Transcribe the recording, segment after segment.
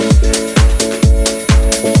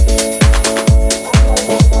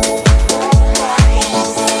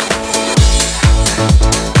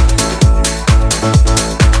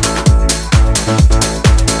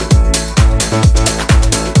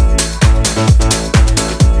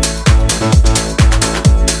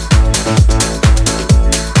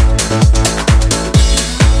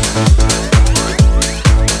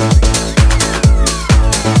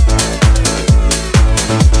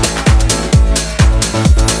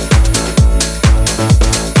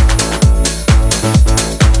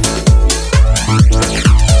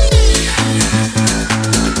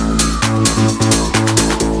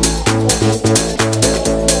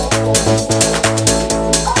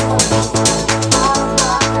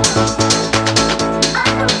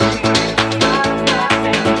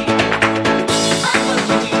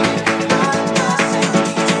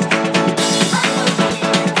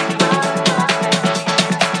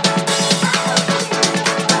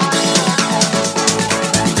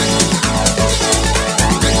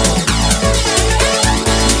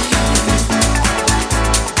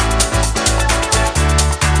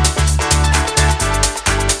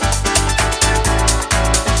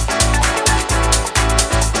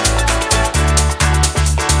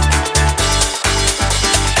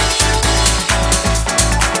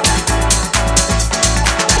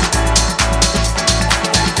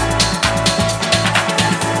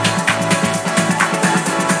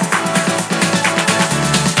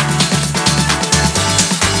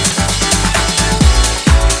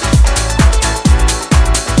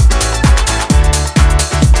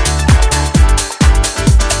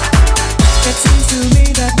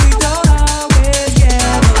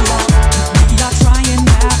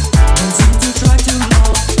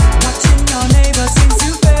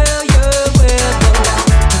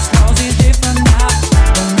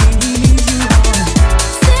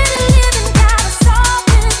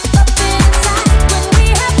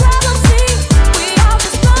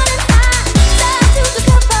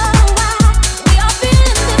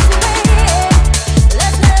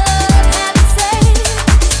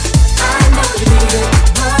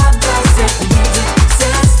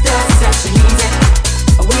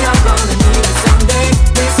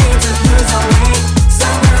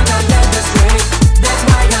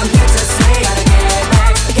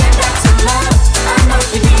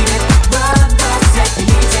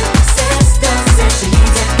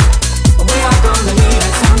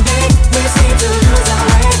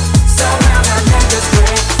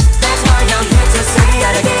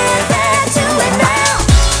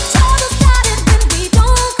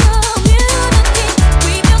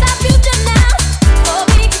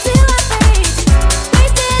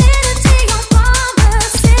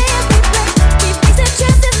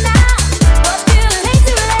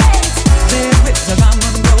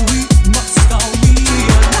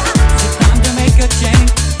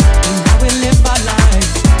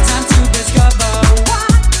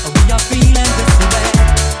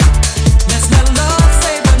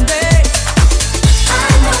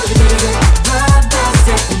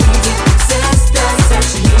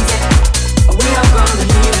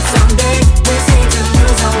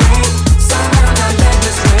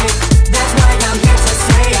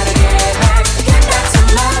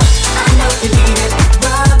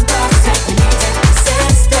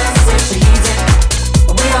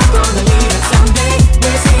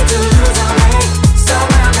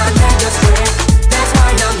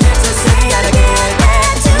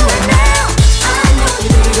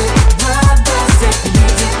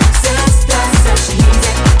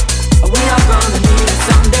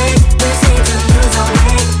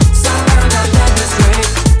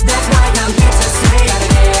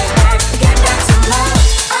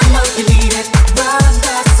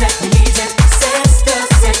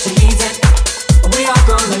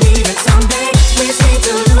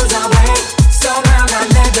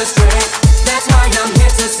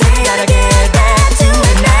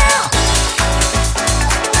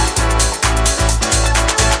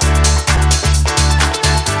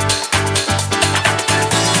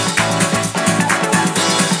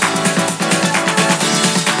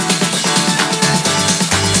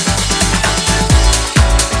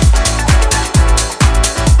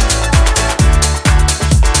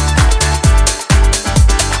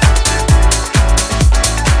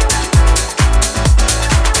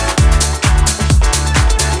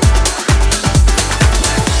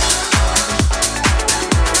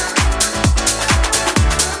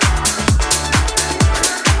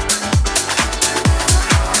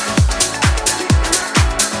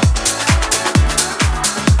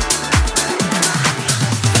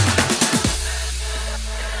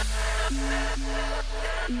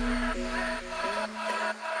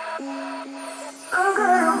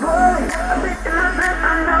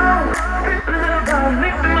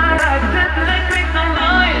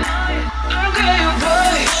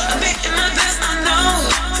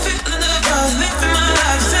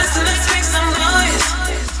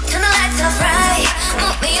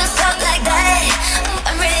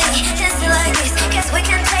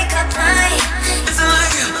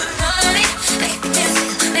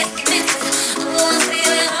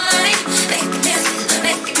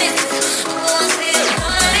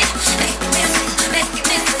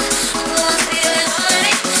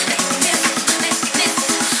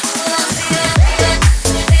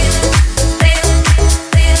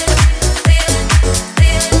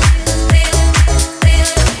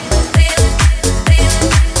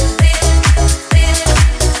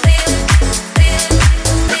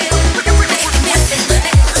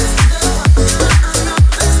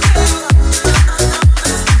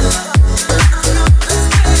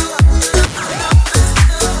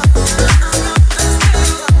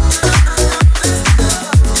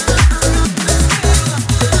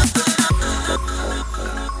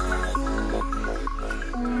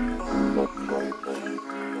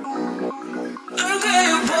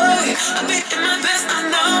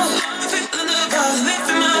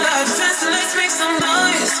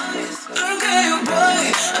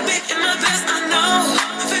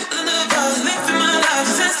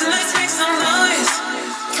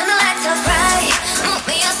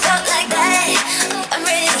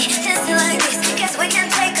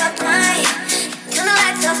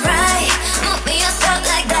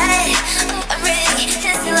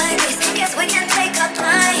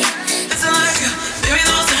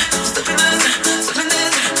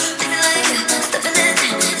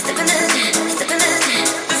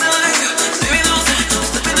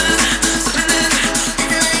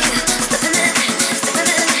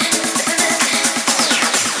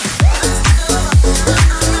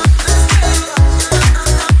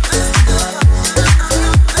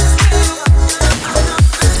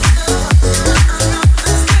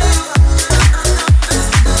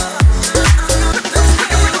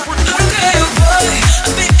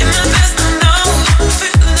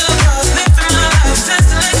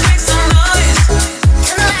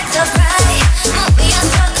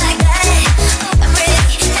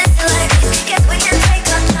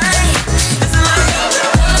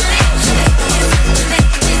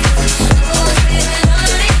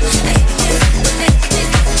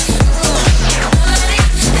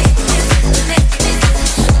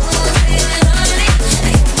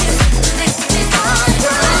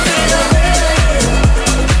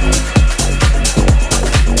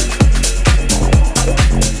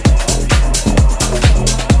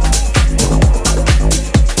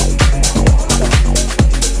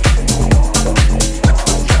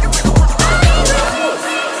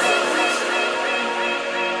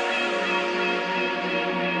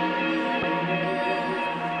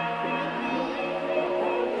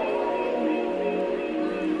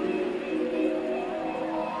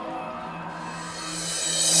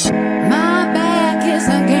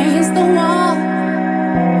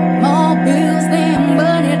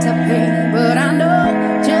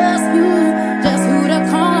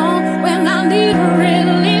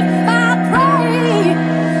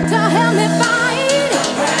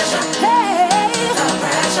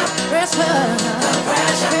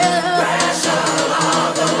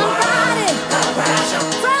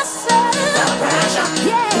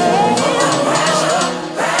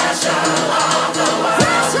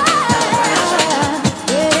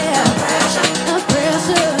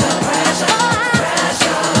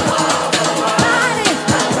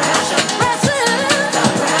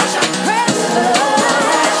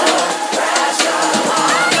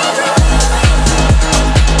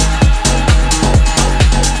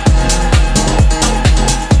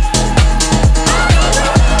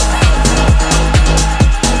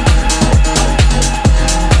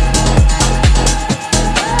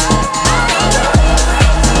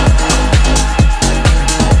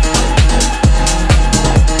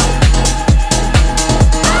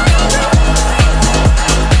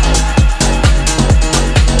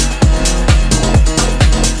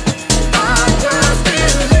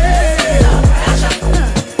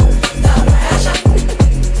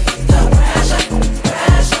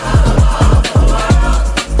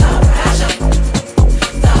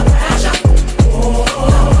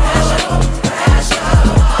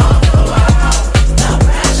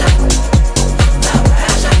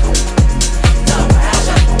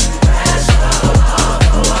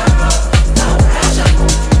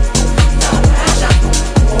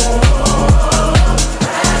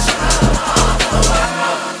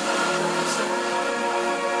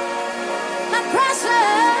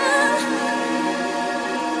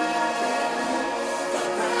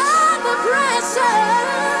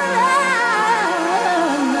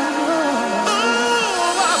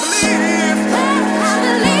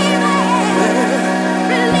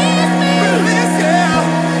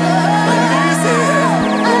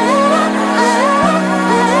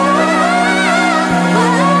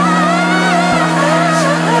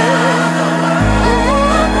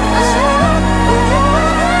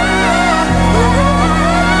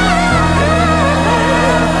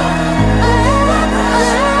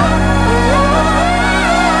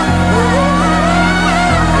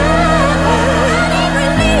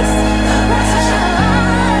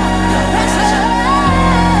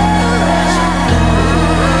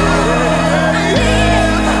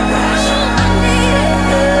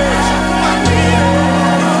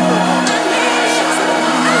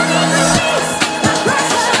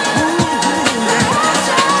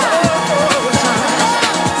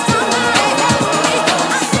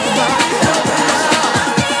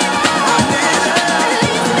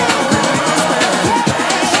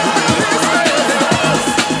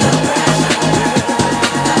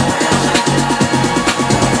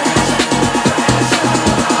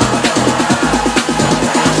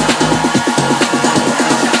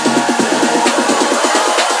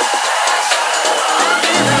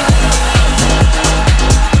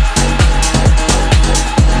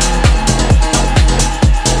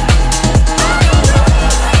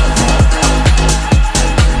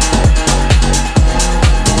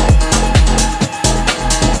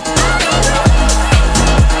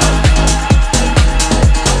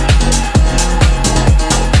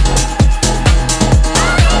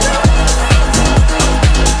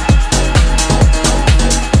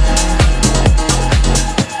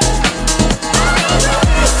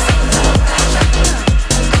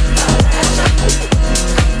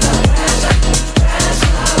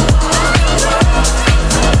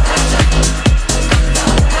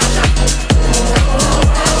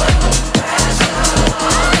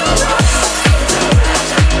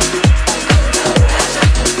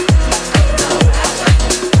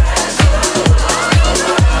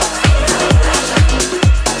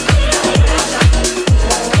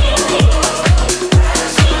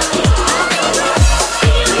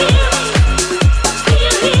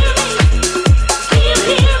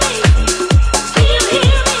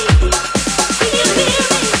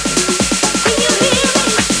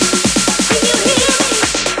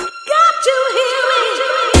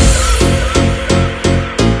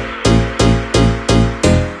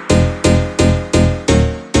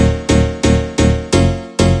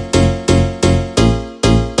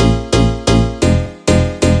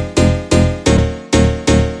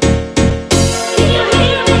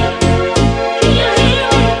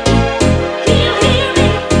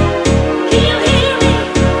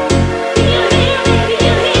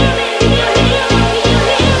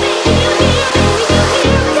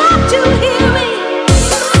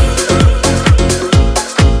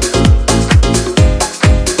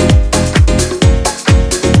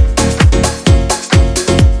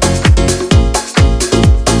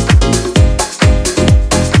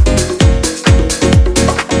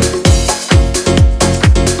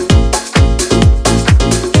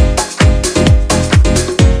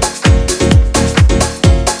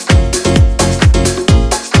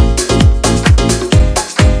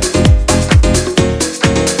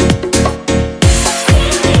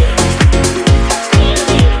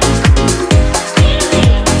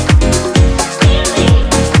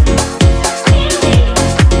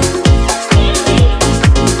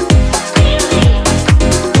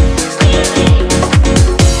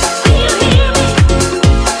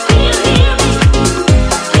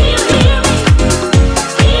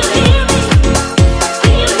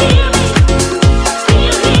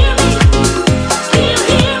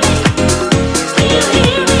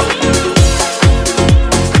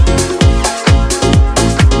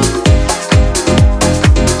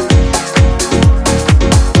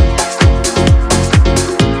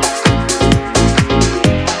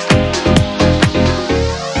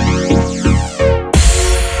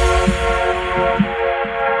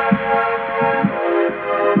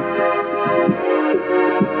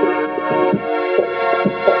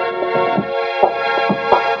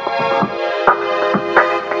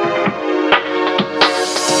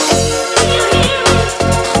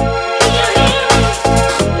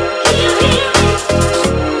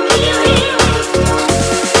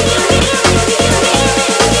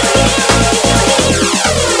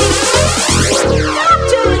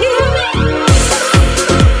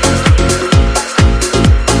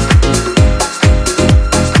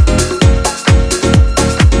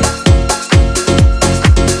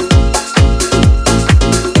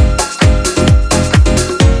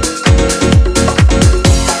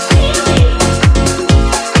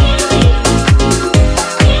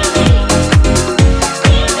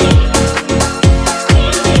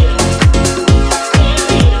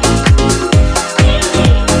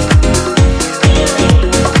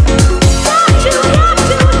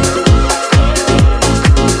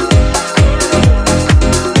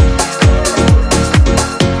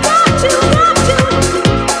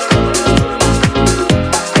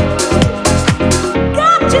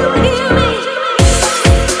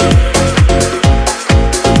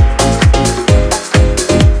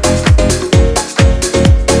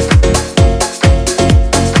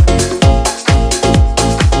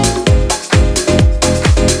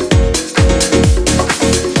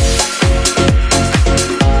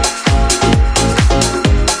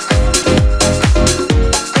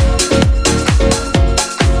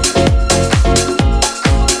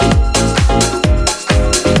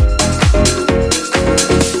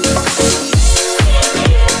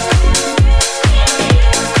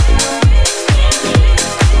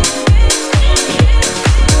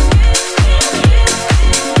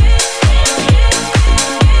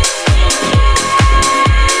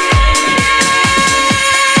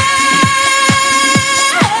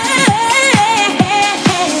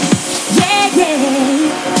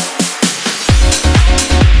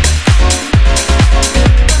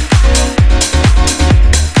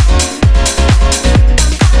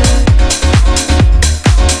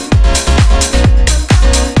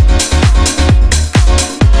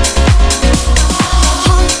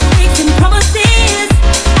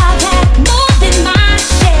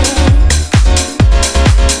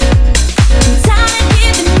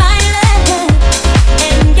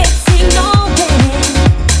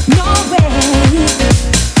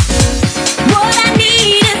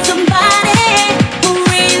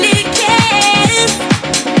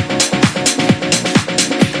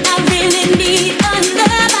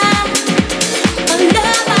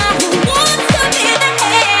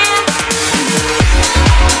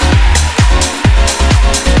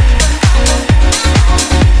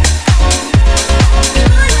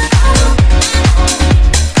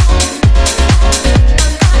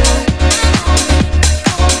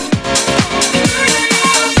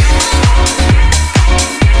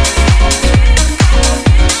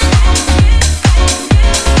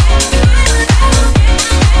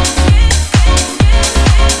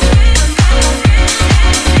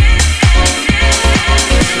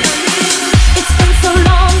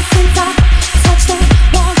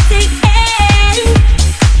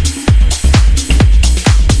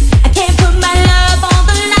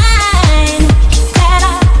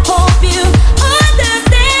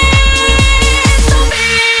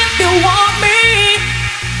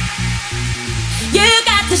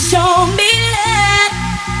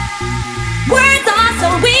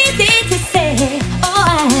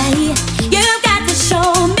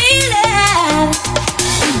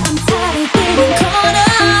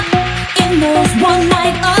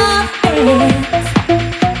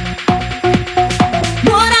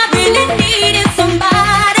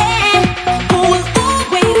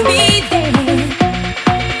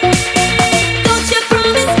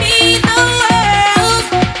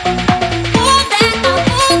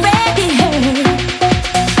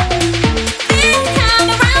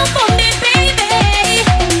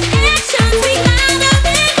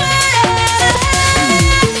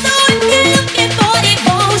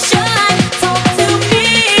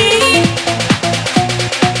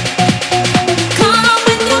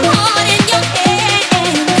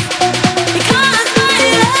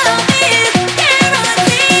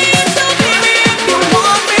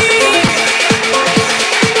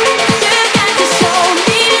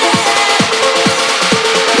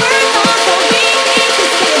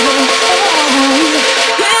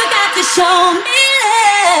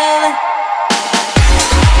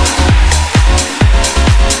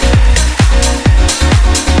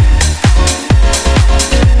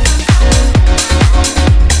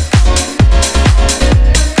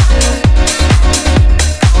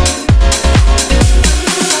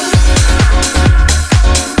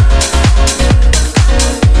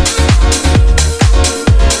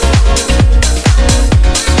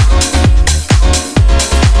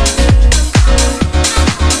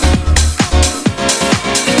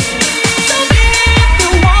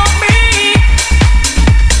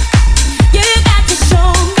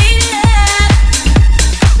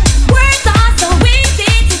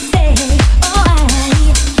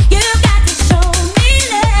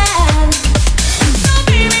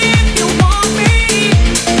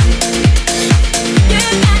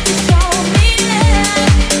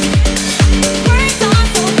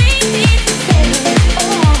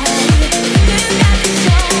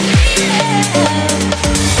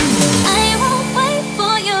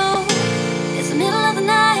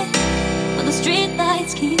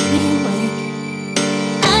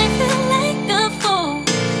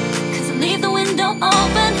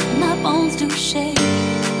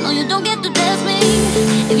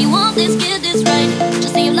you want this, get this right.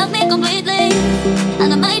 Just say you love me completely,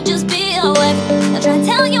 and I might just be a wife. I'll try and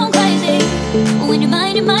tell you I'm crazy, but when you're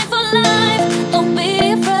mine for life. Don't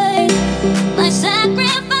be afraid, my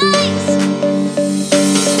sacrifice.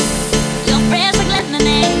 You're fresh like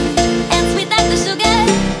lemonade, and sweet like the sugar,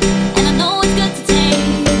 and I know it's good to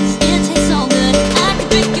taste. It tastes so good, I could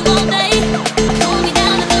drink you all day. Pull me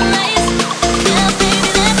down in the race, yeah baby,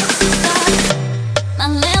 let's start. My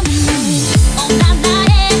lemonade, oh na na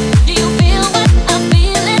yeah. Do you feel what I'm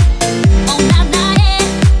feeling? Oh na na yeah.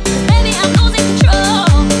 'Cause baby I'm losing control.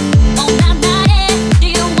 Oh na na yeah. Do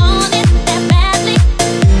you want it that badly?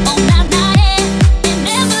 Oh na na yeah. And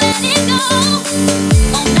never let it go.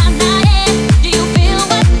 Oh na na yeah. Do you feel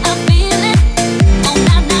what I'm feeling? Oh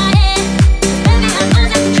na na yeah. 'Cause baby I'm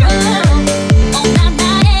losing control. Oh na na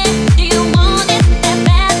yeah. Do you want it that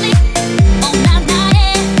badly? Oh na na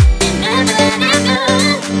yeah. And never let it go.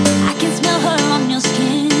 I can smell her on your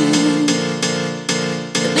skin,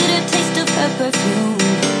 the bitter taste of her perfume.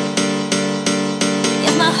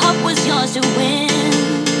 If my heart was yours to win,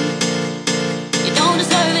 you don't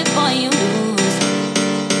deserve it, boy, you lose.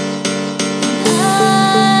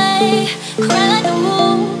 I cry like a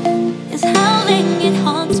wolf, it's howling, it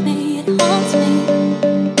haunts me, it haunts me.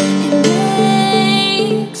 It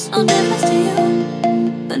makes no difference to you,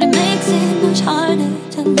 but it makes it much harder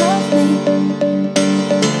to love me.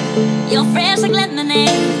 You're fresh like lemonade,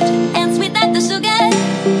 and sweet like the sugar,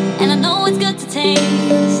 and I know it's good to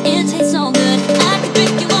taste. It tastes so good, I could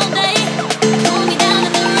drink you all day. Pull me down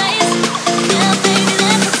in the race, yeah baby,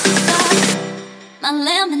 let's start. My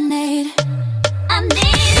lemonade, I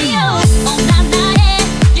need you. Oh na na yeah.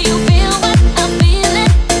 Do you feel what I'm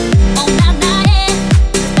feeling? Oh na na yeah.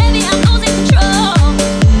 'Cause baby I'm losing control.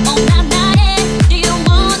 Oh na na yeah. Do you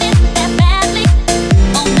want it that badly?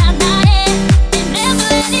 Oh na na yeah. And never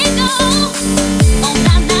let it go. Oh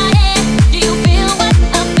na na yeah. Do you feel what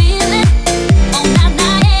I'm feeling? Oh na na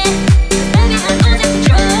yeah. 'Cause baby I'm losing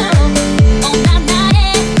control. Oh na na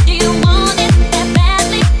yeah. Do you want it that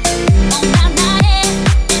badly? Oh na na yeah.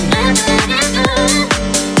 And never let it go.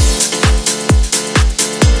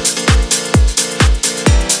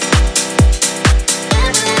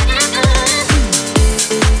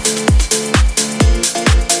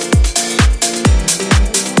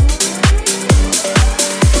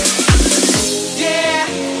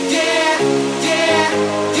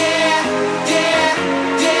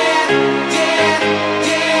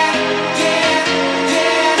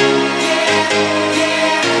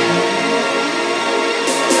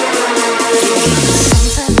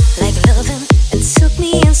 Something like loving, it took me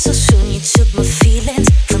in so soon. You took my feelings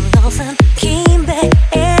for nothing. Came back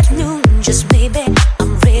at noon, just maybe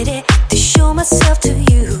I'm ready to show myself to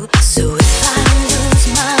you. So if I lose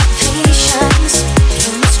my patience,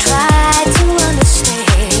 you must try to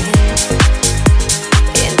understand.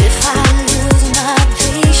 And if I lose my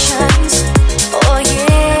patience, oh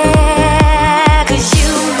yeah, 'cause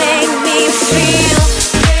you make me feel.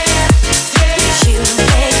 You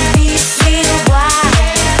make me feel wild.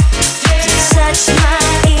 You touch my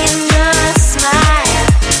inner smile.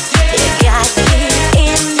 You got me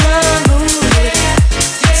in the mood.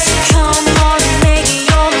 So come on, make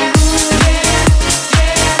your move.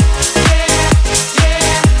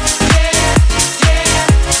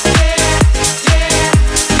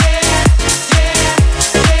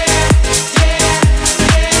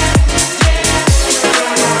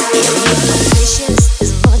 You make me vicious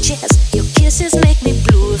as much as your kisses make me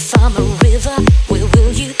blue. If I'm a river, where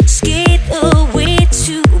will you skate away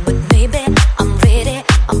to? But maybe I'm ready,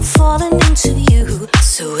 I'm falling into you.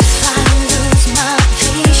 So if I lose my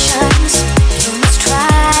patience, you must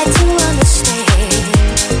try to understand.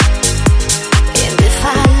 And if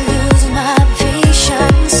I lose my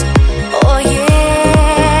patience, oh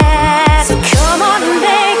yeah, so come on,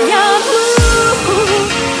 make your move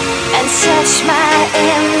and touch my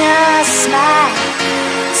inner smile.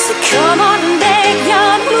 So come on, make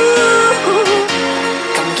your move.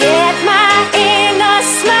 Come get my inner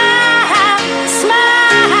smile,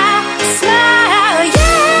 smile,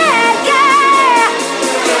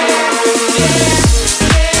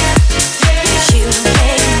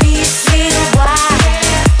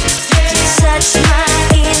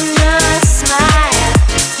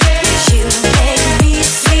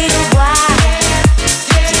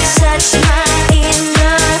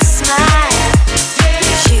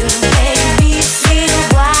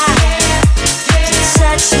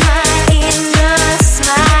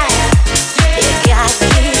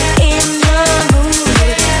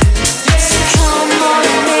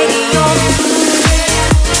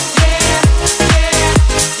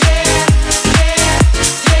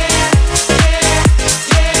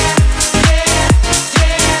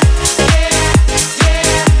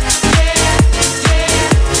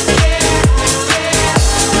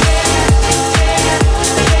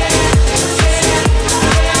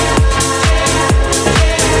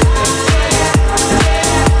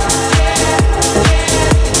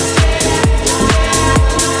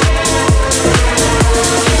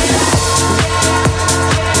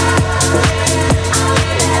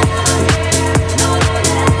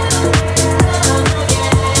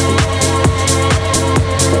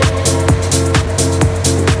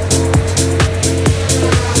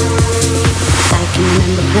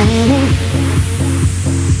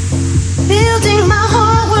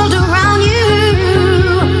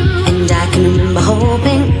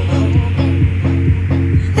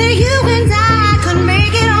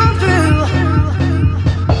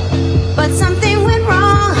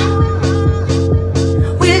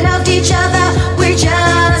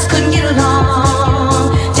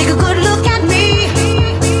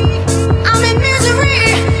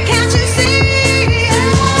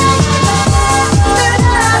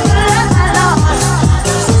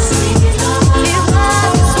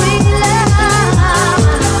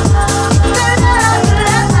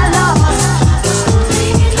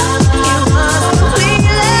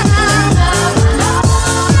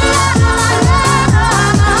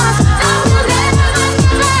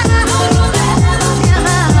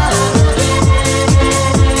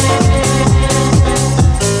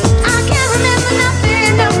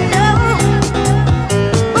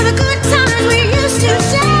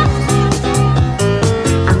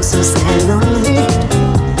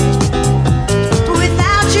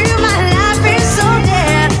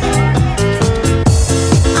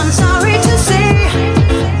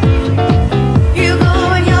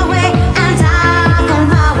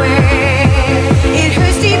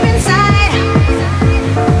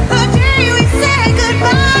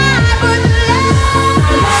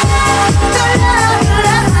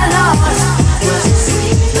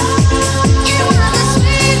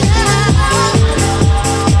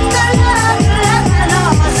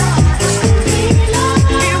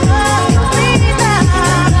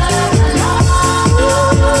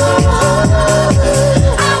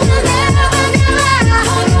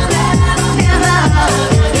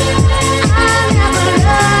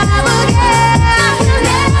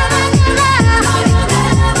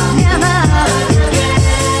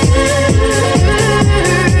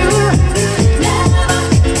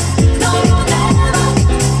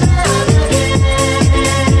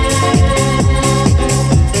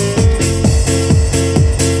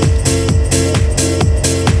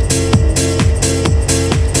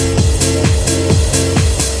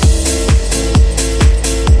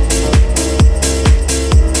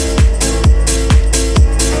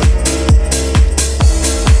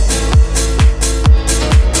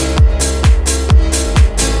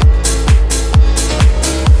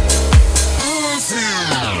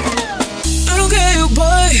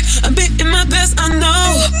 best I know.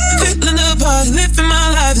 Feeling the party, living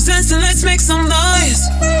my life. Dancing, let's make some noise.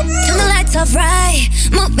 Turn the lights off right,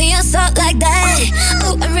 move me your soul like that.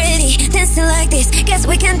 Oh, I'm ready, dancing like this. Guess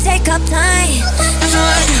we can take up time. Dancing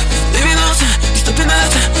like you, baby, no time. Step in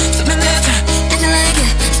that time, step in that time. Dancing like you,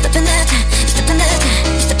 step in that time, step in that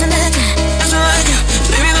time, step in that time. Dancing like you,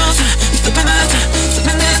 baby, no time. Step in that time, step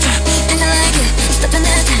in that time. Dancing like you, step in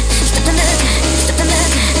that time, step in that time, step in that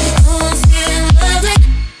time. Oh, I'm feeling lovely.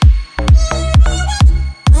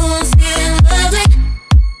 Oh, I'm feeling lovely.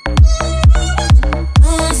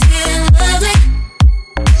 Oh, I'm feeling lovely.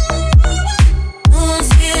 Oh, I'm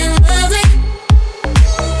feeling lovely.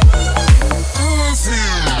 Oh, I'm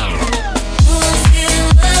feeling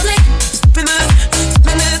lovely. step in that, step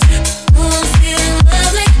in that. Oh, I'm feeling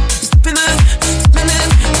lovely. Step in that, step in that.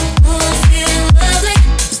 Oh, I'm feeling lovely.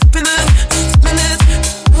 Step in that, step in that.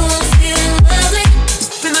 Oh, I'm feeling lovely.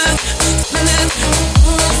 Step in that, step in that.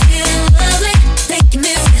 Oh, I'm feeling lovely. Making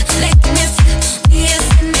me feel, making me feel. Yes,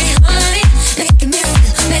 me, honey. Making me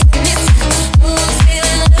feel, making me feel. Oh, I'm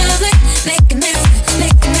feeling lovely. Making me feel,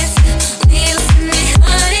 making me feel. Yes, me,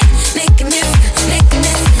 honey. Making me feel, making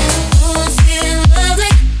me feel. Oh, I'm feeling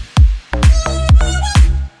lovely.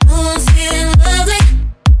 Oh, I'm feeling lovely.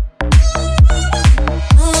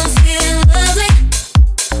 Oh, I'm feeling lovely.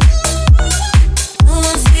 Oh,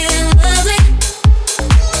 I'm feeling lovely.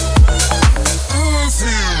 Oh, I'm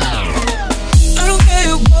feeling. I don't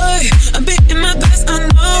care boy, I'm beating my best I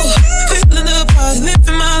know. Feeling the party,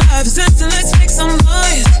 living my life. Dancing, let's make some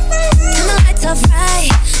noise. Turn the lights off right,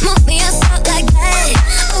 move me your soul like that.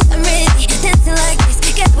 Oh, I'm ready, dancing like this.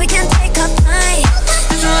 Guess we can take up time.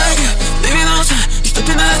 Dancing like you, baby, no time. Step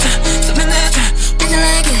in that time, step in that time. Dancing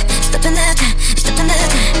like you, step in that time, step in that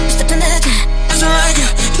time, step in that time. Dancing like you,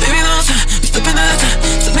 baby, no time. Step in that time,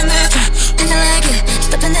 step in that time. Dancing like you,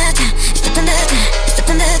 step in that time, step in that time, step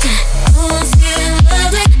in that time. Oh, I'm feeling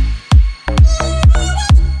lovely.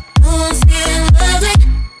 Oh, I'm feeling lovely.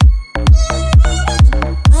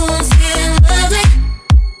 Oh, I'm feeling lovely.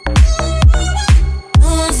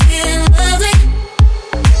 Oh, I'm feeling lovely.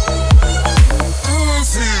 Oh, I'm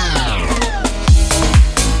feeling.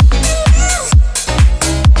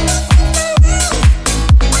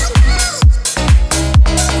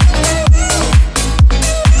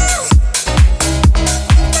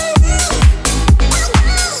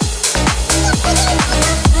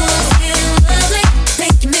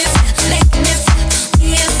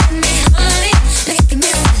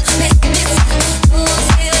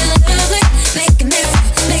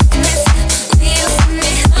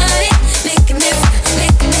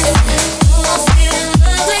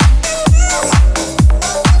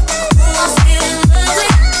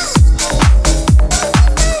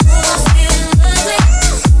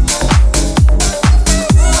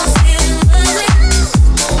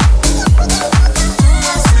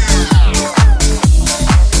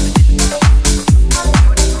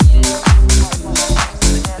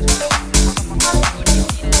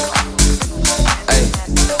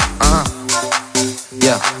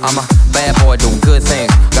 Yeah, I'm a bad boy doing good things.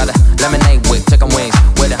 Got a lemonade with chicken wings.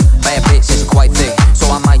 With a bad bitch and she quite thick. So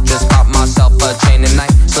I might just pop myself a chain tonight.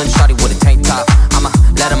 Slim shawty with a tank top. I'ma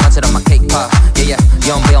let him munch it on my cake pop. Yeah,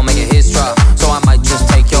 young Bill making his drop. So I might just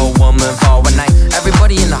take your woman for a night.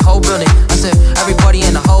 Everybody in the whole building. I said everybody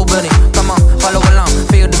in the whole building. Come on, follow along,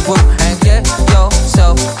 feel the groove and get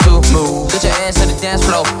yourself to move. Get your ass to the dance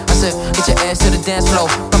floor. I said get your ass to the dance floor.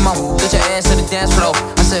 Come on, get your ass to the dance floor.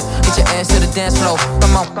 I said get your ass to the dance floor.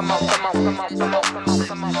 Come on, come on, come on, come on, come on, come on,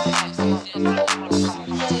 come on.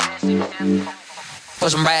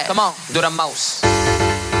 Push 'em back. Come on, do the most.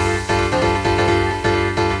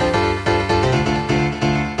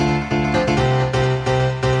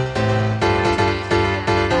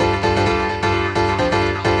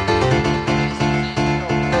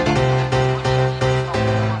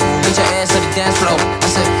 Get your ass to the dance floor. I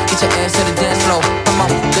said, get your ass to the dance floor. Come on,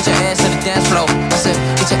 get your ass to the dance floor. I said,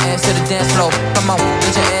 get your ass to the dance floor. Come on,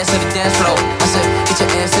 get your ass to the dance floor. I said, get your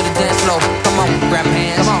ass to the dance floor. Come on, grab my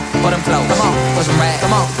hands. Come on, put them flow. Come on, push 'em right.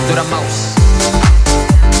 Come on, do the most.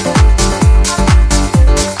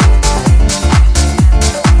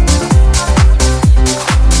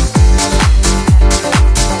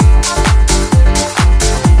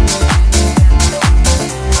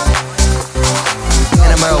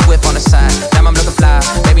 Whip on the side, damn I'm looking fly.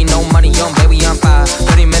 Baby no money on, baby I'm fire.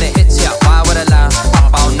 30-minute hits, yeah, why would I lie?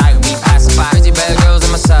 Pop all night, we pacify. 50 bad girls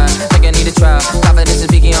on my side, think I need a try. Confidence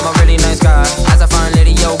is speaking, I'm a really nice guy. As I find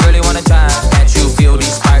lady, yo, really wanna try. Can't you feel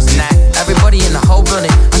these sparks tonight? Everybody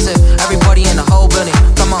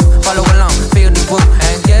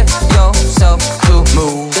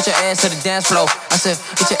to the dance floor. I said,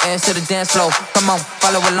 get your ass to the dance floor. Come on,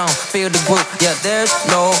 follow along, feel the groove. Yeah, there's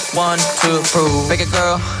no one to prove. Bigger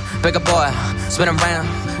girl, bigger boy, spin around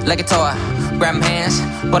like a toy. Grab them hands,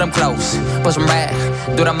 put them close, put some rag,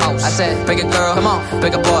 do the most. I said, bigger girl, come on,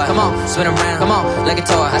 bigger boy, come on, spin around, come on, like a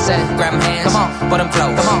toy. I said, grab them hands, come on, put them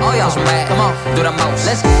close, come on, oh yeah, put some rag, come on, do the most.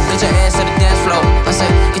 Let's get your ass to the dance floor. I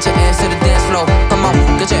said, get your ass to the dance floor. Come on,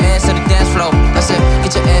 get your ass to the dance floor. I said,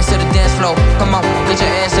 get your ass to the dance floor. Come on, get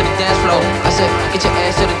your ass to the dance floor. I said, get your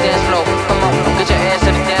ass to the dance floor. Come on, get your ass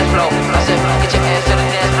to the dance floor. I said, get your ass to the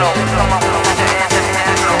dance floor. Come on, get your ass to the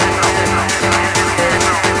dance floor.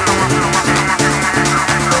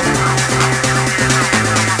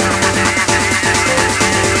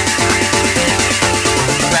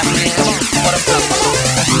 Grab me, come on, what a flow.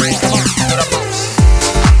 Come on, do the most.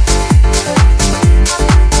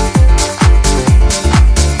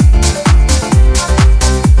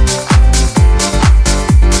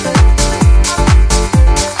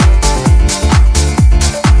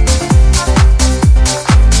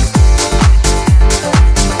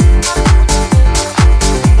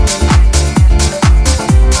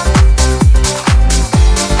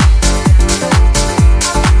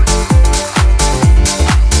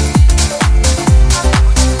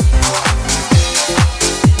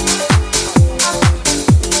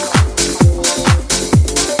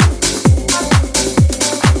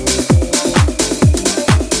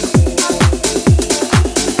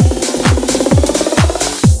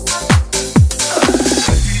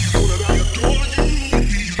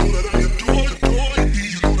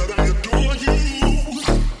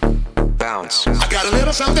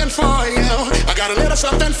 Something for you. I got a little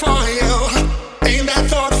something for you. Ain't that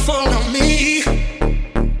thoughtful of me?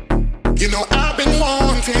 You know I've been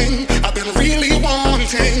wanting, I've been really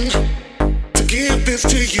wanting to give this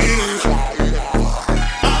to you.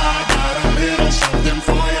 I got a little something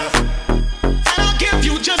for you, and I'll give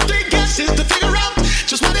you just 3 guesses to figure out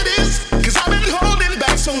just what it is. 'Cause I've been holding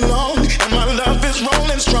back so long, and my love is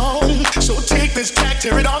rolling strong. So take this tack,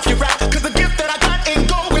 tear it off your rack, 'cause the gift that I got ain't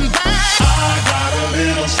going back.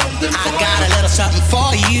 I got a little something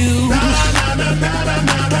for you.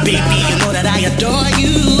 Baby, you know that I adore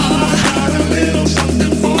you.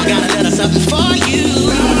 I got a little something for you.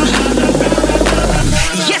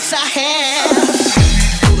 Yes, I have.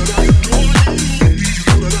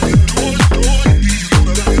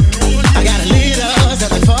 I got a little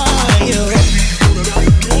something for you.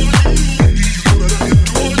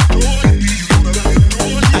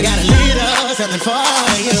 I got a little something for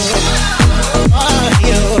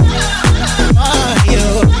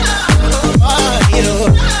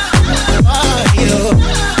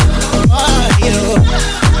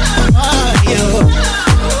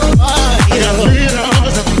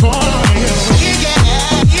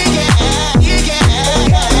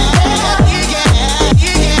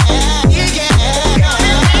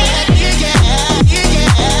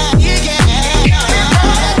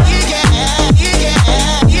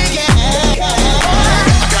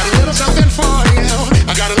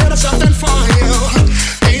you.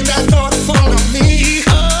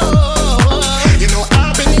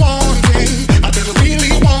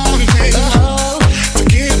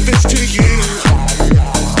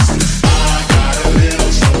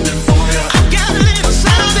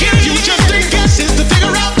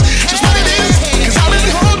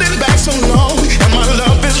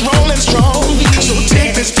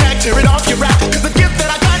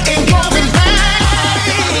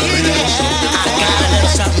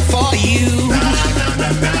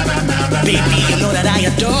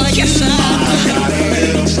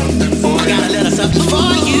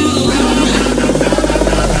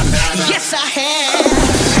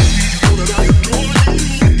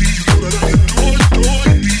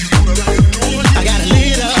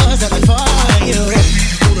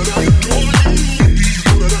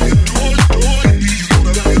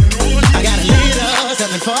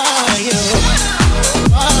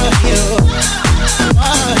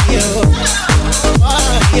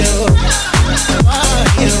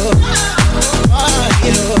 You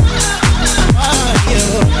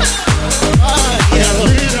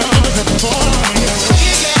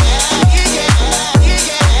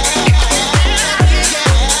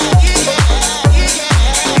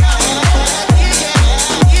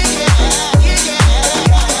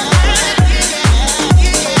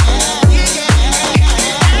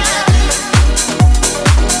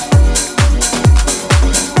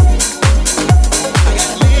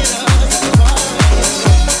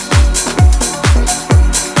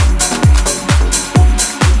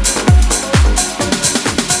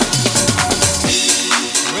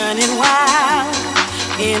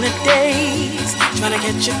in a daze, trying to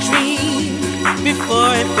catch a dream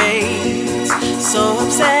before it fades. So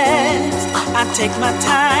obsessed, I take my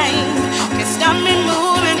time, can't stop me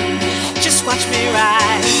moving, just watch me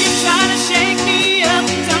ride. You're trying to shake me up,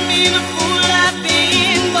 tell me the fool I've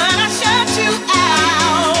been, but I shut you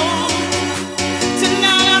out.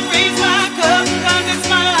 Tonight I raise my cup, 'cause it's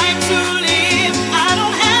my life to live. I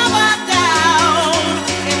don't have a doubt,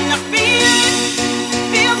 and I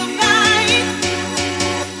feel the vibe.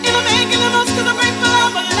 And I'm making the most 'cause I'm grateful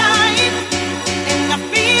I'm alive. And I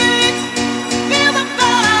feel the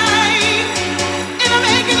vibe. And I'm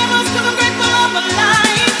making the most 'cause I'm grateful I'm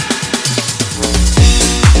alive.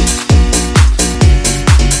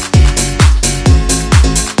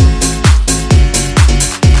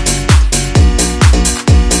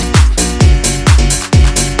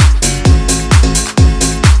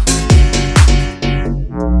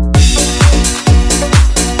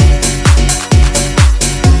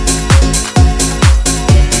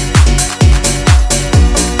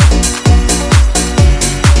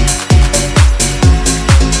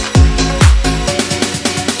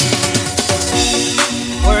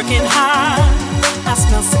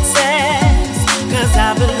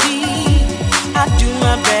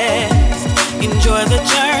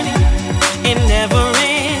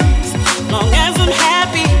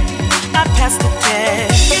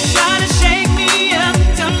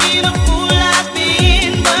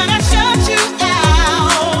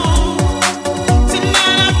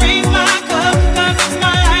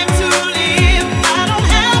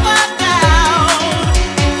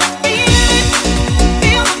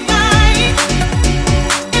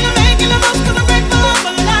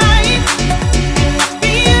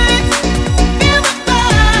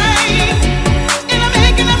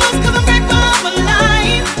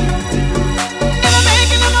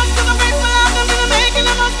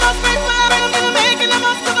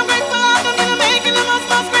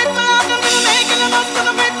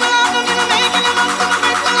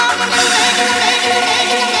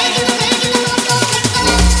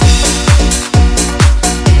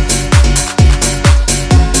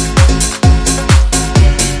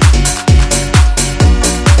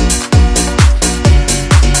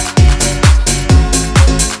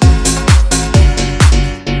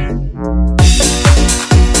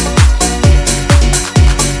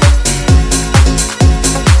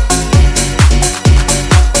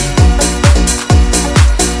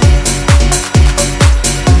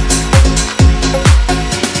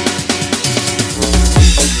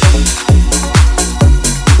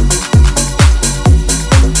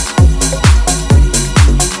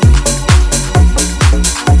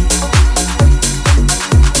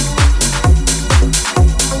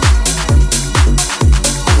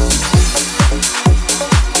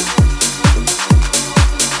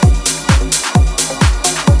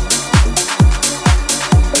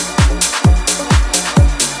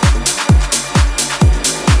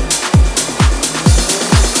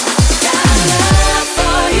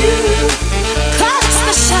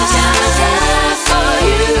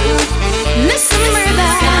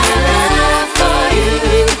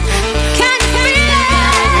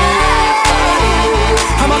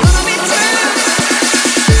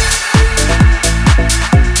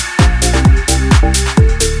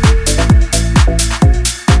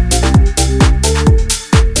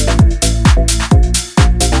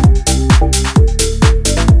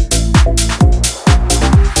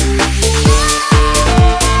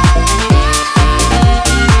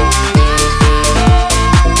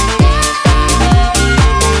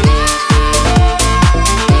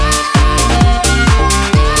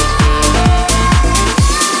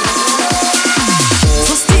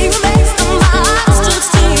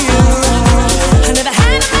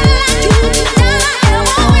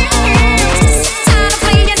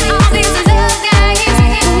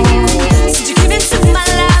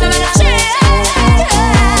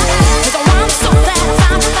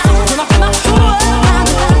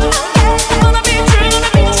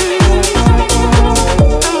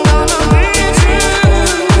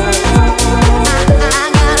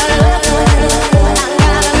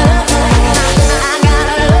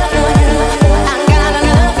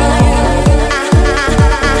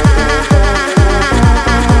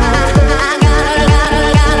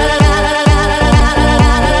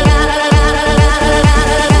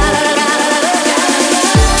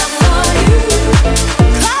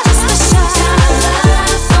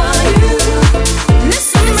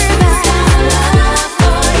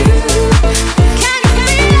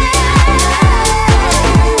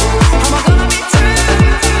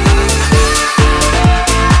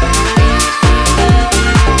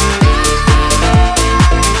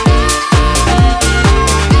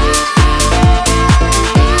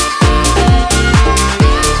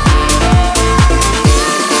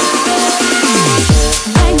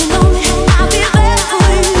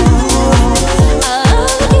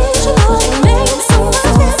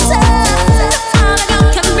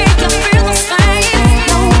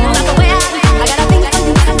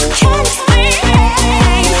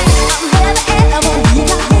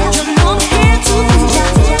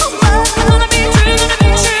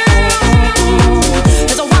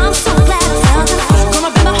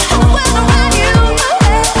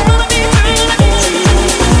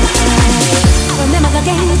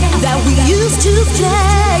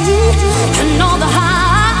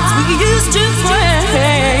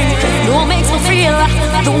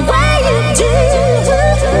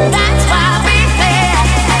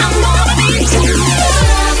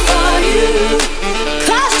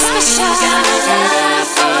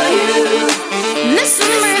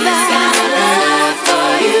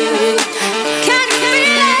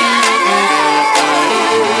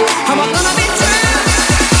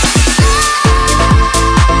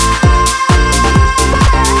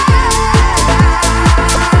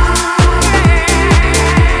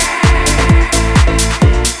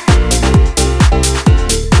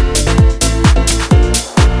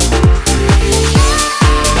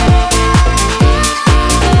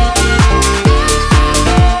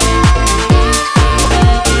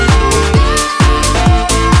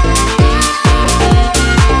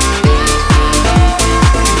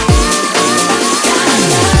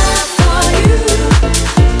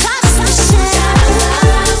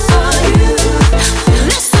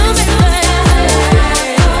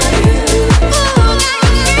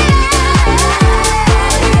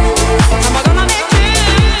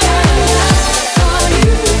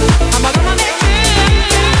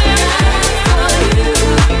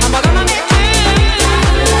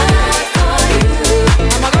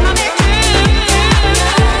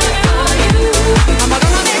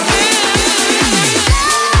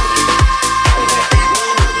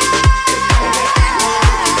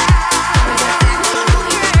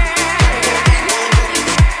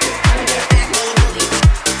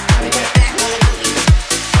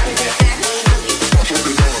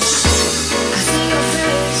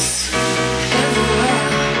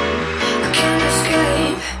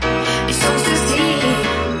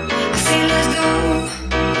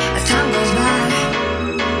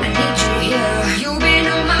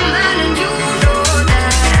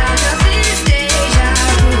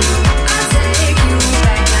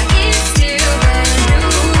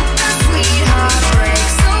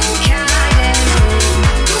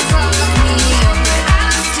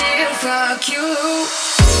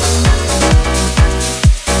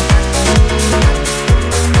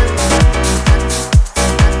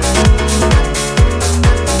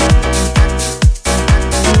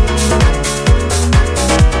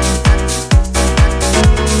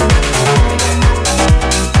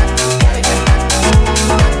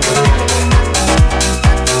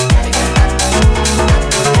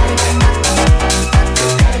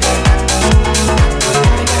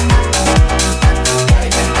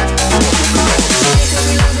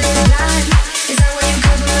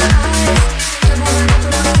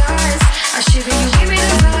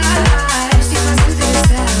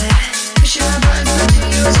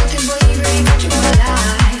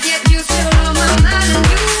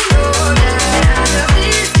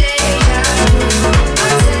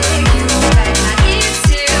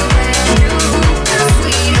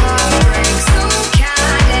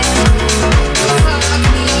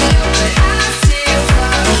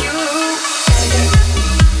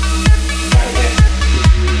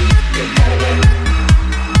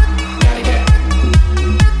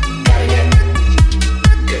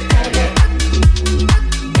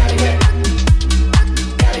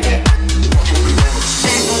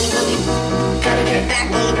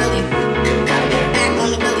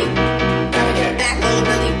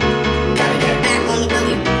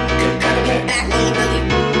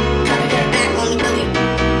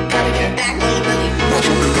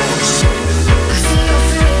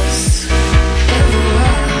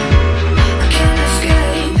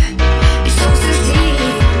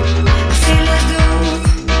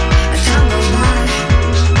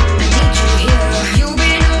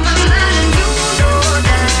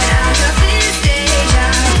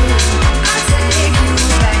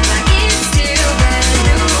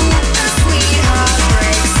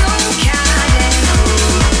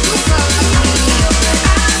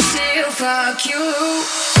 fuck you.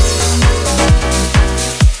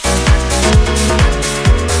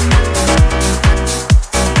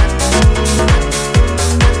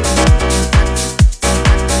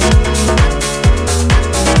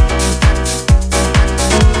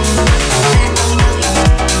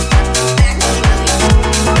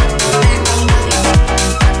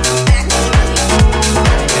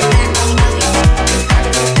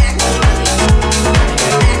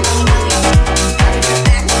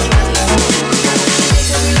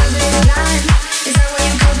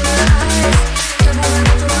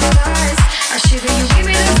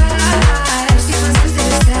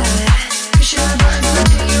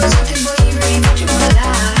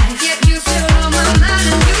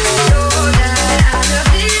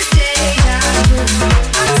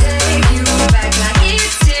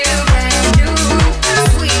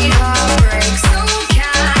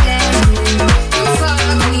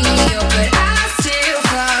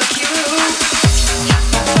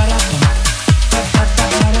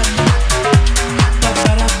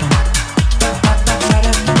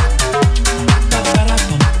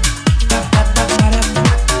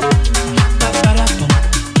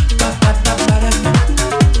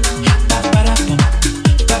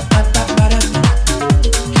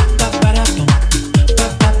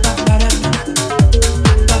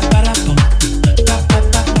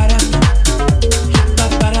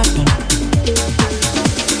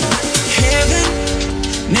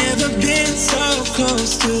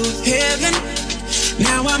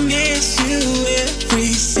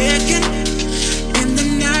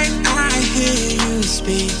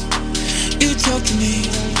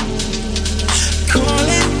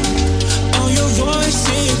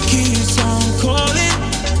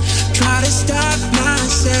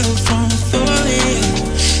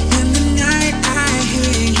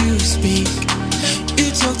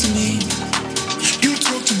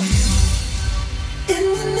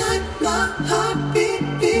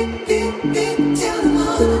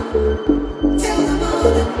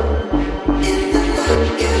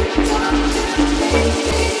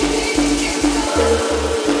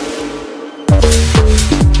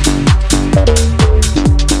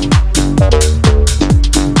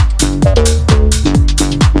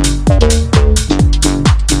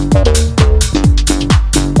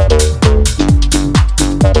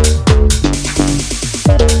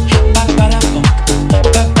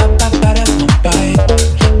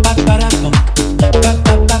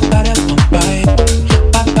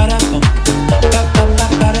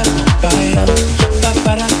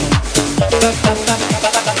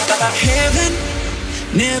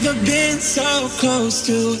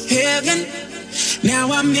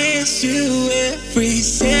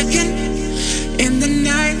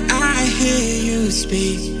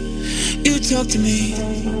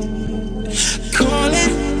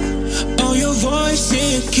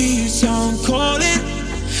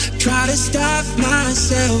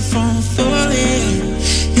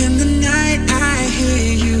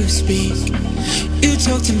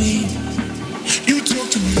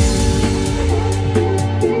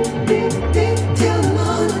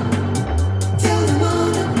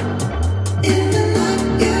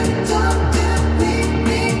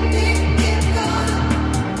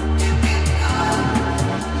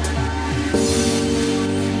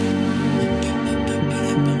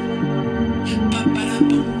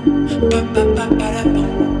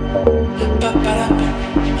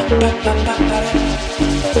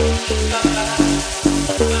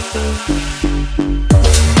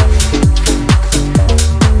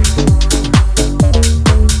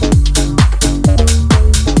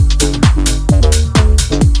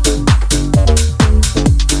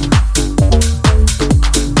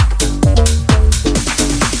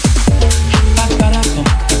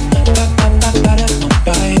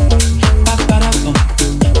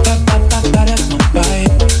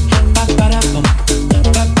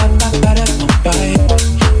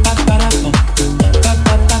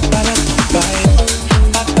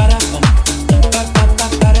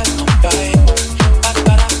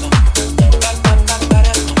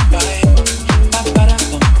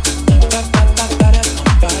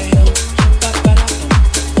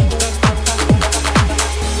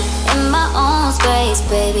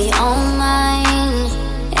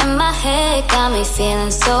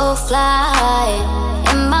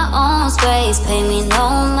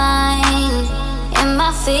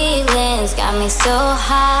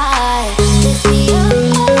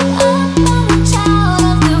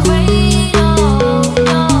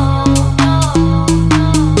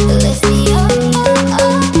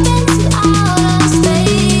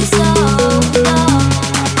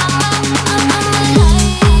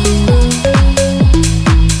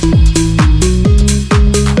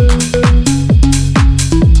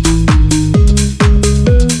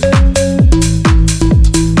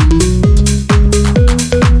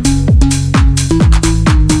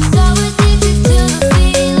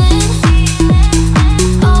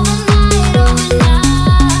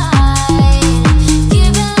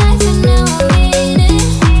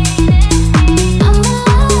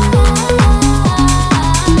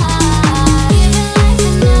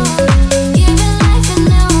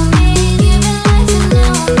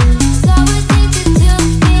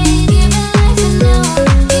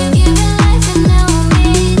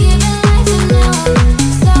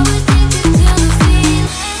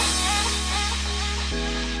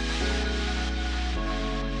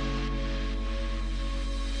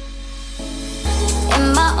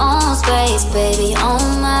 space, baby, on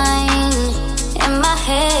mine. In my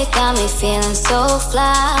head, got me feeling so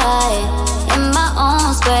fly. In my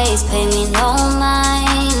own space, pay me no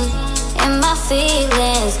mind. And my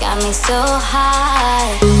feelings got me so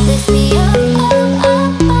high. Lift me up, up,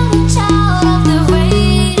 up, I'm a child of the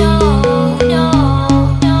radio.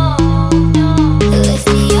 Lift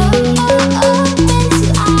me up, up, up into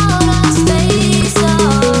outer space. I'm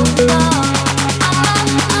alive.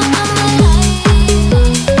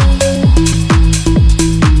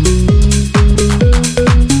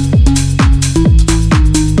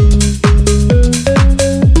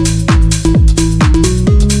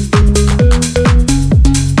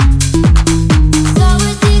 So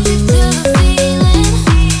addicted to the feeling.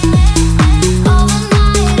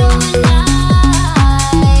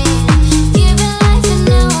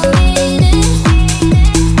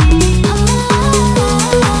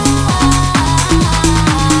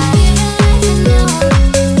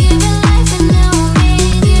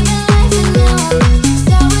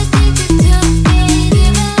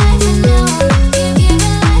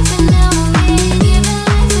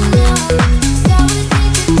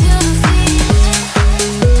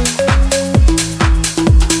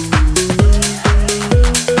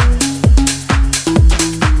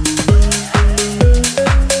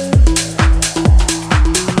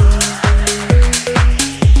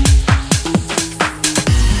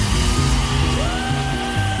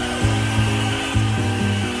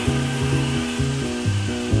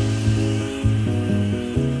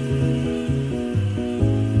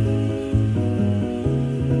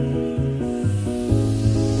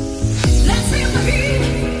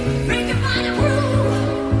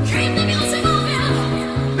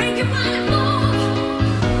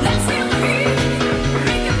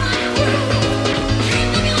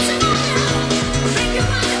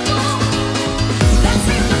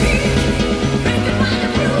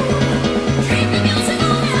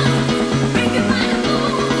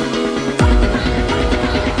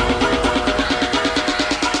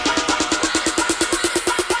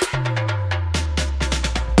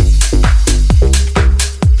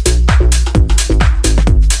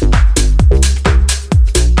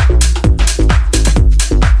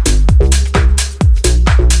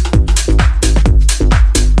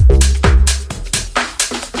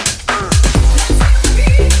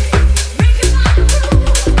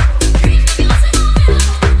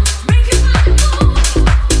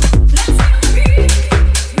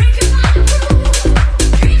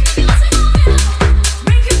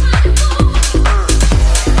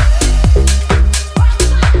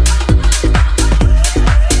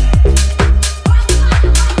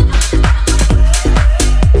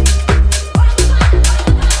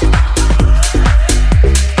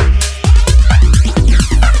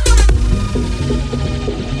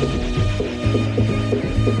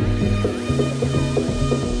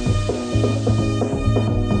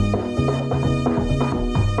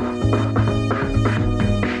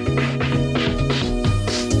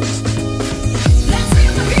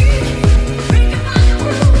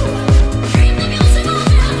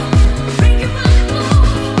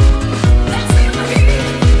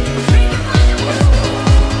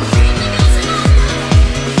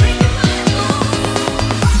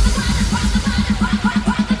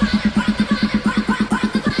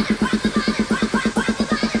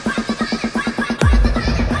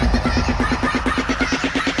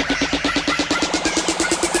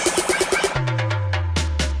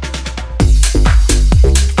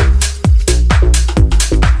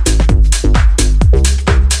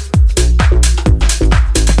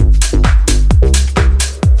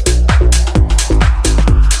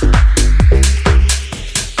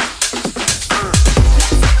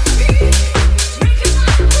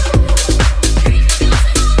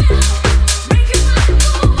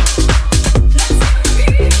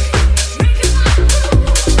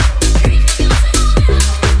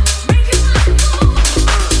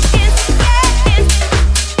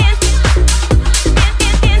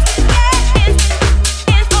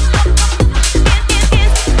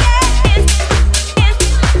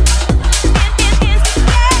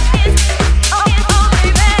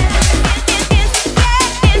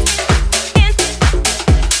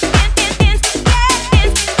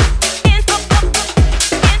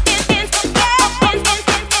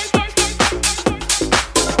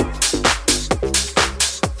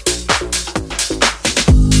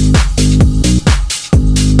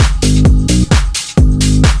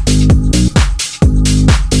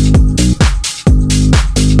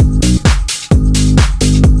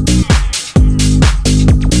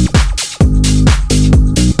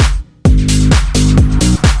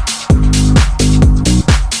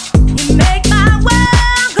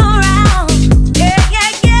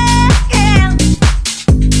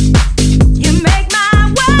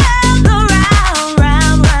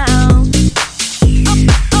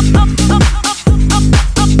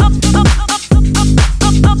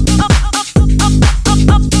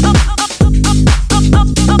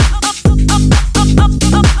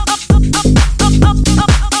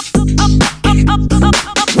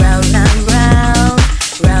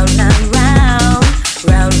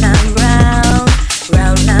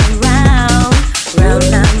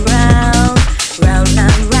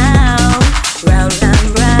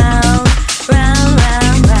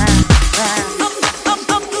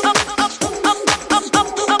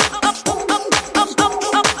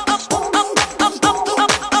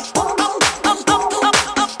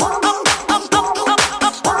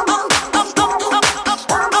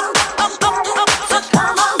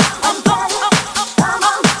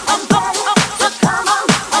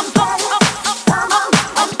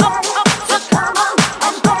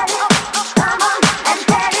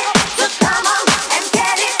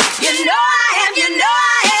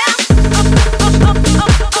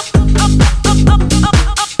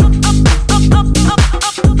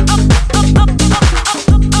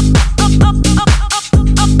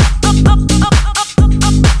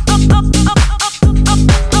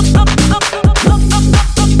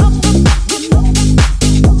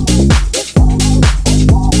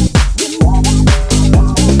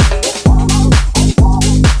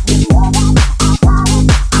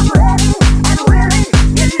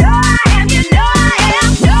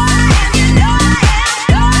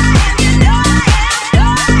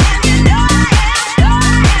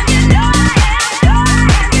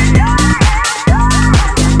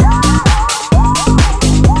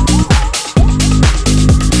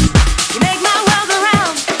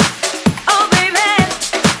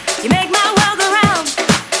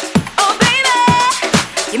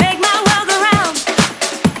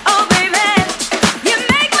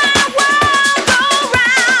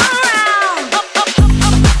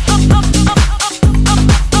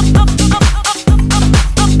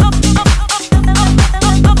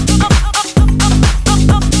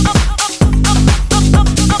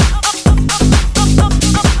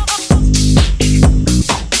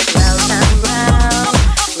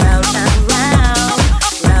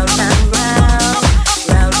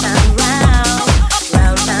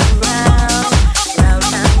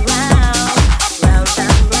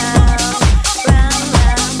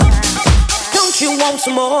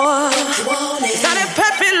 some more? It's not that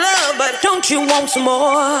perfect love, but don't you want some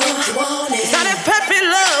more? It's not that perfect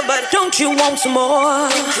love, but don't you want some more?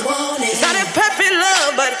 It's not that perfect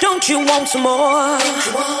love, but don't you want some more?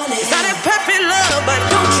 It's not that perfect love, but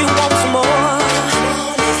don't you want some more?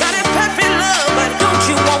 It's not that perfect love, but don't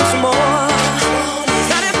you want some more? It's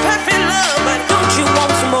not that perfect love, but don't you want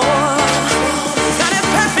some more? It's not that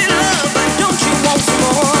perfect love, but don't you want some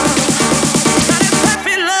more? It's not that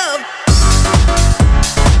perfect love.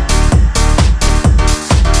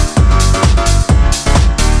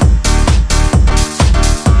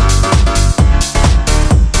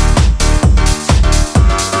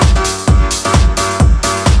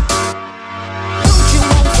 Don't you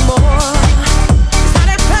want some more?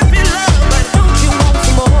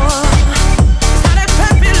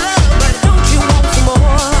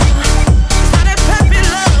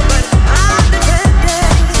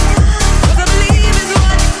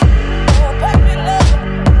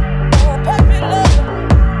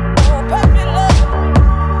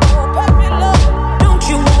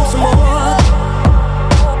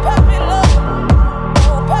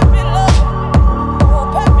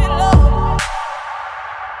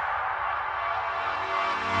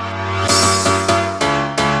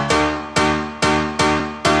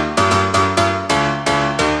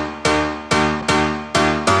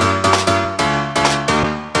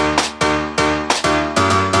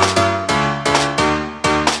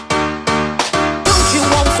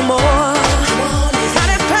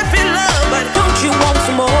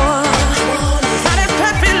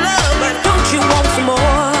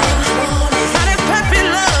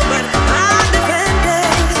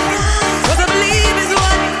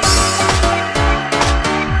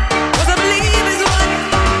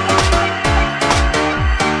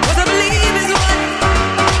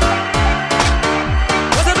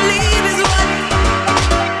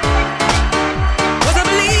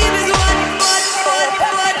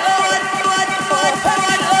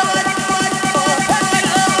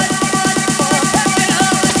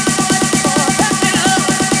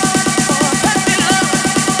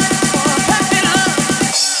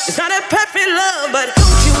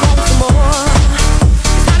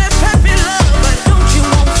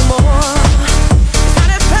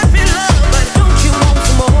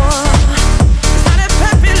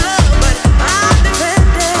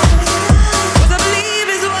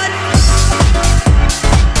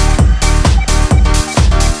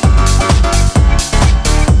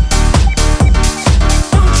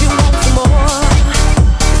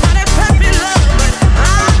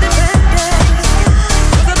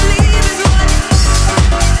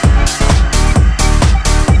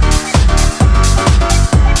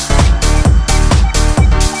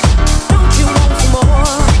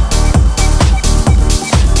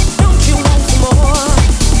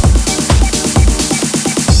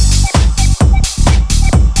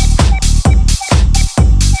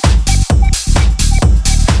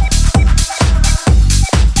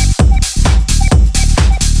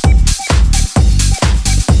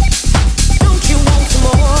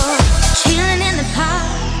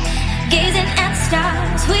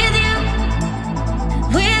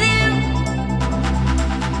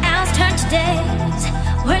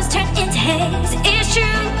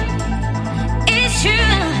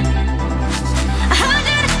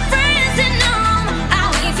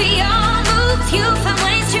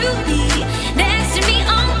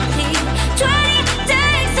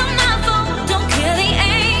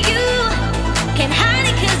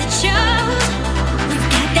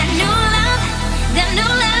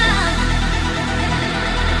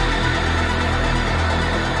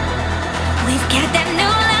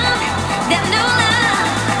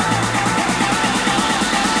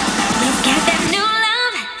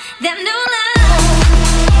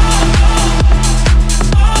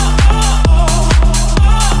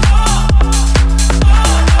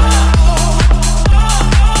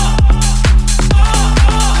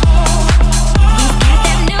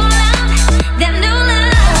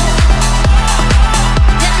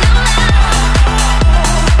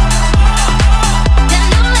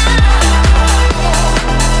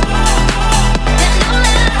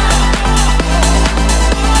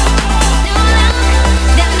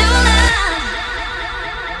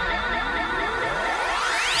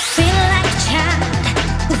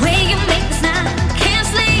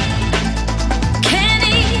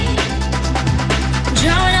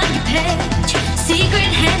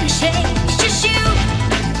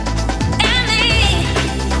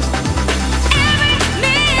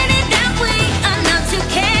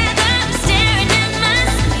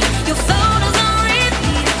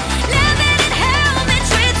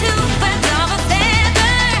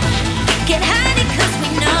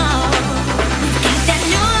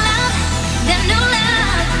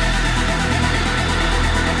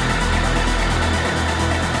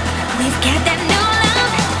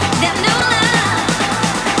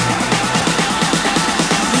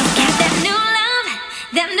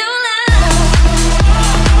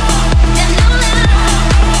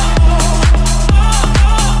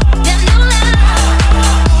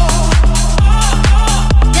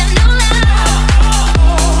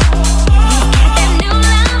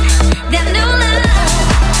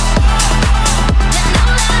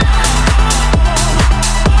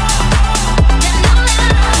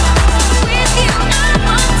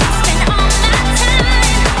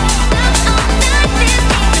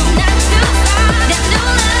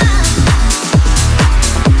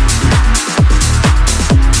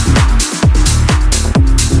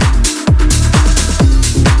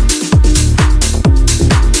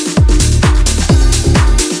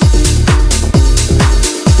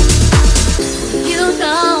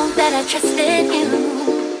 I trusted you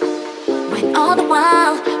when all the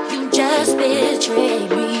while you just betrayed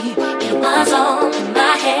me. It was all in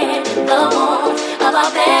my head, in the warmth of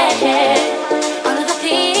our bed. All of the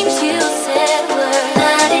things you said were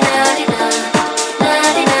la-di-da-di-da,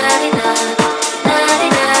 la-di-da-di-da,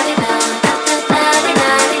 la-di-da-di-da,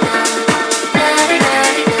 la-di-da-di-da,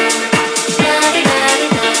 la-di-da-di-da, la-di-da-di-da,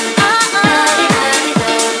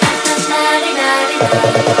 la-di-da-di-da.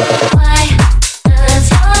 Why does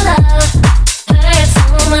your love hurt so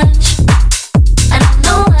much? I don't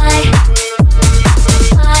know why.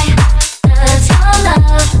 Why does your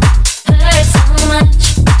love hurt so much?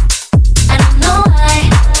 I don't know why.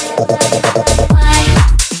 Why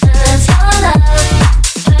does your love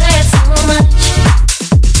hurt so much?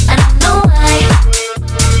 I don't know why.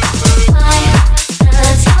 Why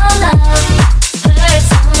does your love hurt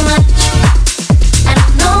so much? I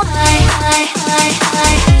don't know why.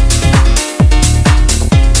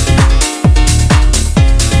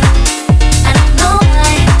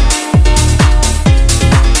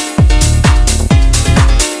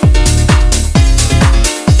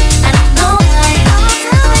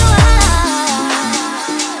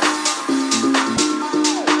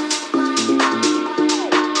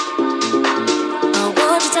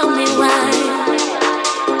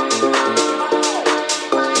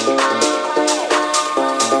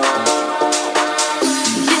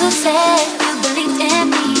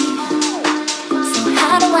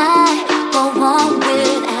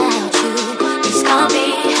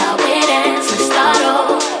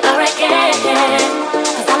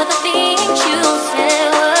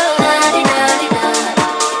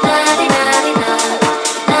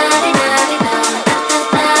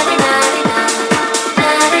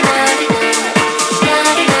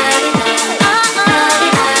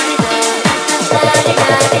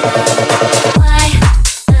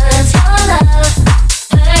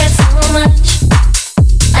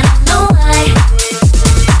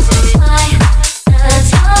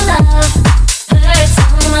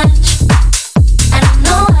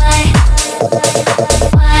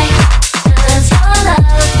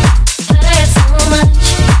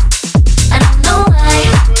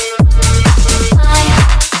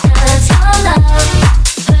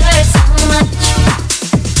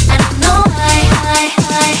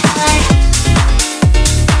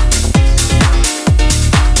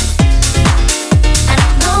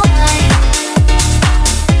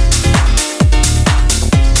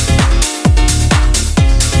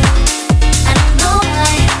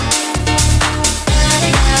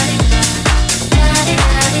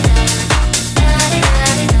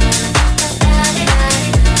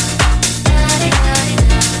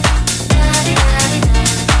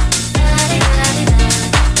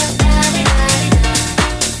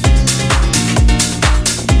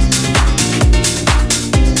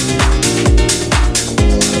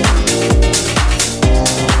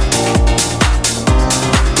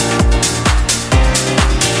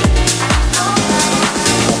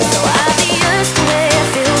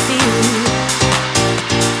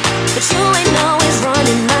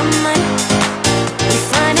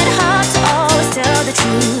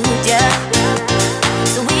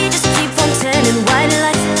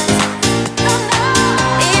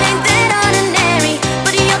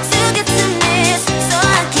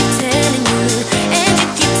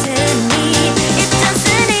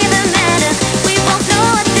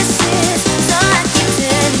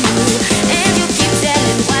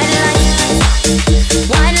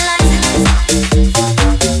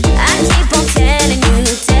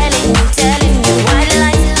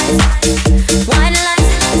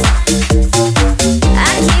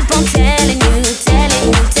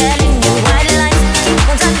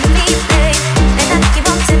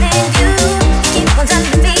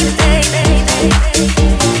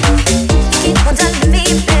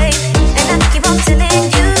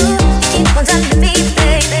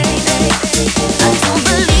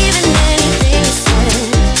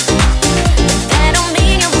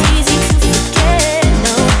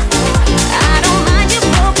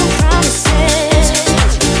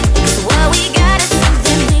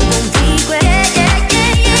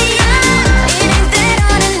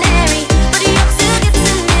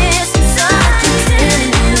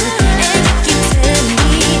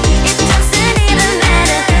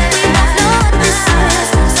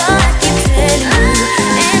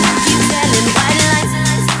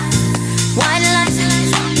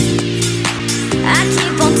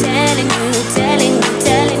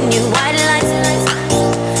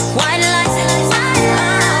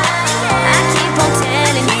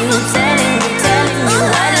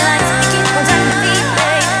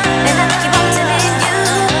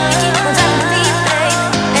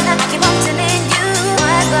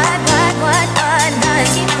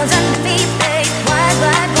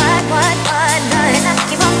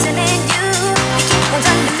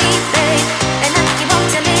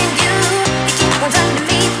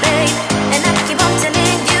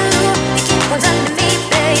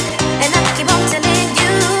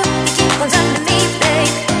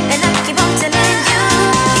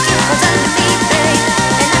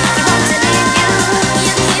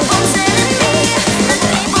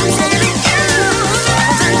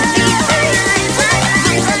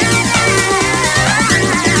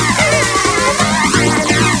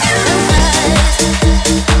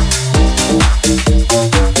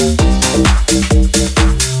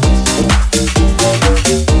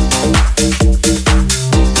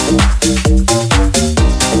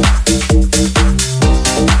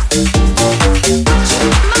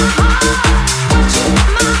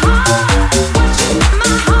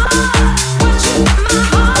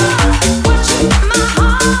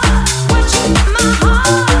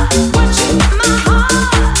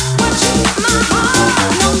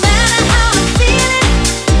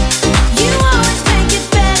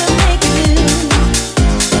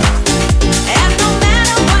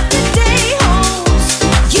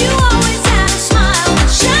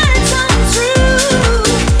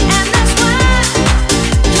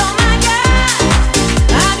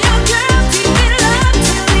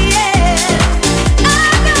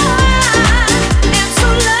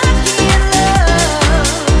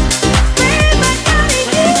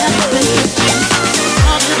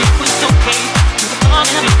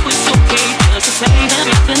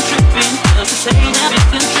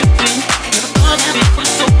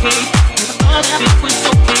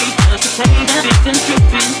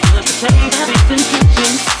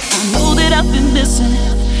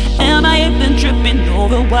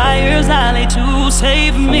 over wires I lay to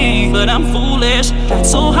save me. But I'm foolish, tried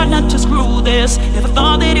so hard not to screw this. Never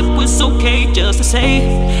thought that it was okay just to say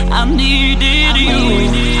I needed you.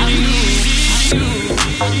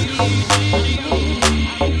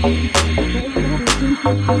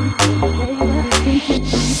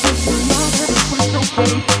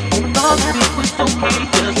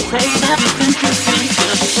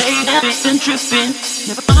 Tripping.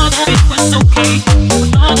 Never thought that it was okay. Never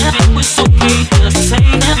thought that it was okay. Just to say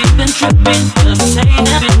that it's been tripping. Just to say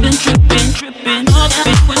that it's been tripping, tripping. Thought that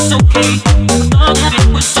it was okay. Never thought that it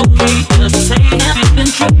was okay. Just to say that it's been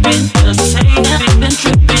tripping. Just to say that it's been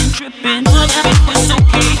tripping, tripping. Thought that it was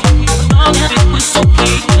okay. Never thought that it was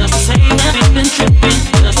okay. Just to say that it's been tripping.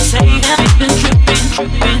 Just to say that it's been tripping,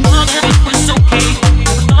 tripping. Thought that it was okay.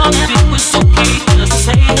 Never thought that it was okay. Just to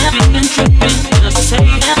say that it's been tripping. Just to say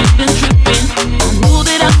that it's been tripping.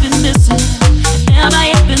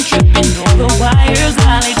 The wires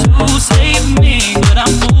I lay to save me, but I'm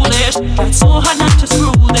foolish. Tried so hard not to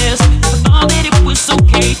screw this. Never thought that it was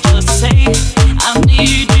okay just to say I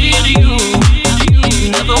needed you.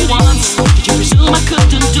 Never once did you presume I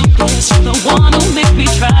couldn't do this. You're the one who made me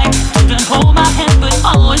try. Couldn't hold my hand, but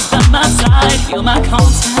always by my side. You're my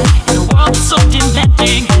constant in a world that's so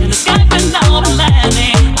demanding. In the sky, but now I'm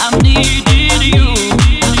landing. I needed you.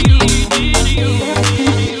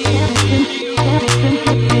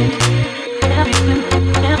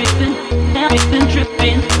 Everything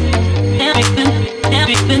tripping,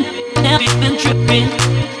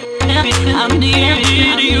 I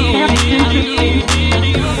needed you.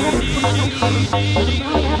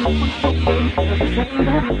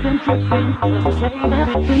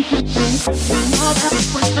 All that it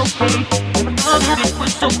was okay. All that it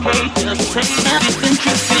was okay. Just say that it's been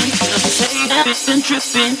tripping. Just say that it's been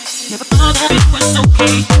tripping. Never thought that it was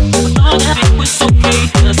okay. Never thought that it was okay.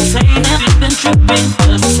 Just say that it's been tripping.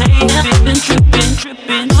 Just say that it's been tripping,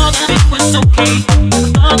 tripping. All that it was okay. Never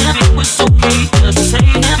thought that it was okay. Just say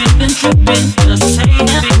that it's been tripping. Just